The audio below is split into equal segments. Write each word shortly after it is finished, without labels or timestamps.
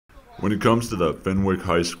When it comes to the Fenwick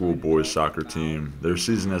High School boys soccer team, their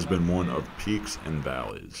season has been one of peaks and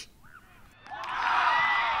valleys.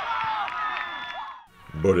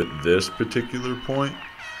 But at this particular point,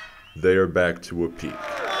 they are back to a peak.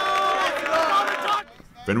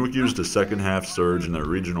 Fenwick used a second-half surge in their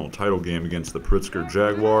regional title game against the Pritzker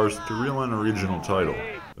Jaguars to reel in a regional title,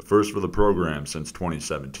 the first for the program since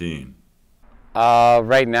 2017.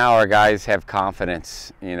 Right now, our guys have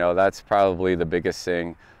confidence. That's probably the biggest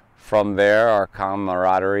thing. From there, our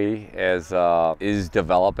camaraderie is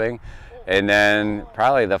developing. And then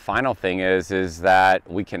probably the final thing is that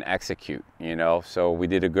we can execute, So we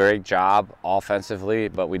did a great job offensively,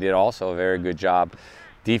 but we did also a very good job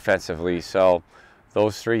defensively. So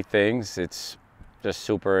those three things, it's just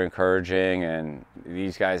super encouraging. And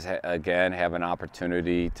these guys, again, have an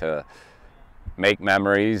opportunity to make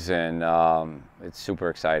memories, and it's super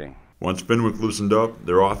exciting. Once Fenwick loosened up,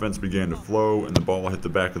 their offense began to flow, and the ball hit the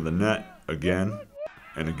back of the net again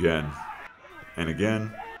and again and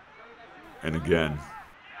again and again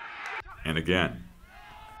and again.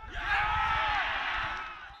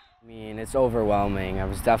 I mean, it's overwhelming. I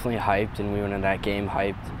was definitely hyped, and we went into that game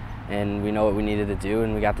hyped, and we know what we needed to do,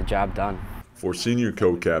 and we got the job done. For senior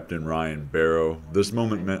co-captain Ryan Barrow, this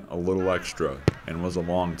moment meant a little extra and was a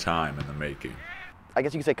long time in the making. I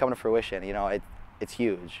guess you could say coming to fruition, it's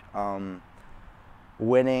huge.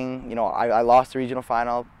 Winning, I lost the regional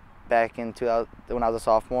final back in 2000 when I was a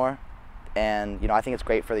sophomore, and I think it's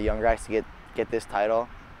great for the younger guys to get this title,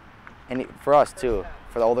 and for us too,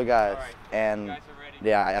 for the older guys. And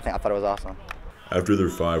yeah, I thought it was awesome. After their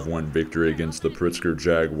 5-1 victory against the Pritzker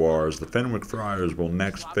Jaguars, the Fenwick Friars will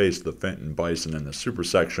next face the Fenton Bison in the Super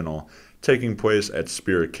Sectional, taking place at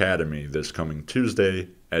Spear Academy this coming Tuesday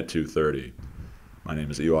at 2:30. My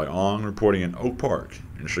name is Eli Ong, reporting in Oak Park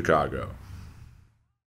in Chicago.